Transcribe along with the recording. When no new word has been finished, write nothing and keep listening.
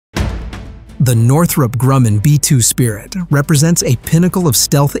The Northrop Grumman B-2 Spirit represents a pinnacle of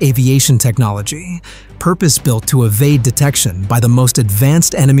stealth aviation technology, purpose-built to evade detection by the most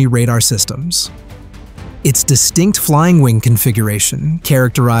advanced enemy radar systems. Its distinct flying wing configuration,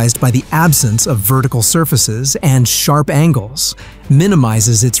 characterized by the absence of vertical surfaces and sharp angles,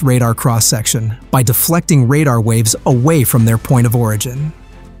 minimizes its radar cross-section by deflecting radar waves away from their point of origin.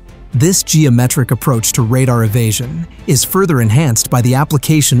 This geometric approach to radar evasion is further enhanced by the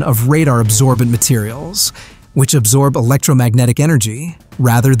application of radar-absorbent materials, which absorb electromagnetic energy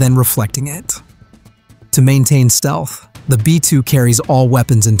rather than reflecting it. To maintain stealth, the B-2 carries all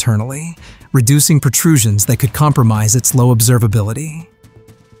weapons internally, reducing protrusions that could compromise its low observability.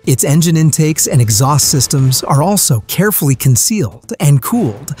 Its engine intakes and exhaust systems are also carefully concealed and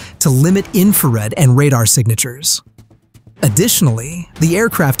cooled to limit infrared and radar signatures. Additionally, the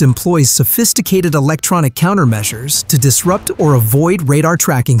aircraft employs sophisticated electronic countermeasures to disrupt or avoid radar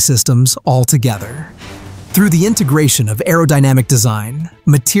tracking systems altogether. Through the integration of aerodynamic design,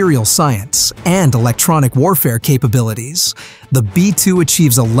 material science, and electronic warfare capabilities, the B-2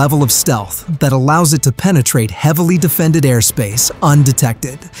 achieves a level of stealth that allows it to penetrate heavily defended airspace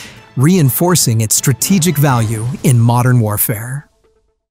undetected, reinforcing its strategic value in modern warfare.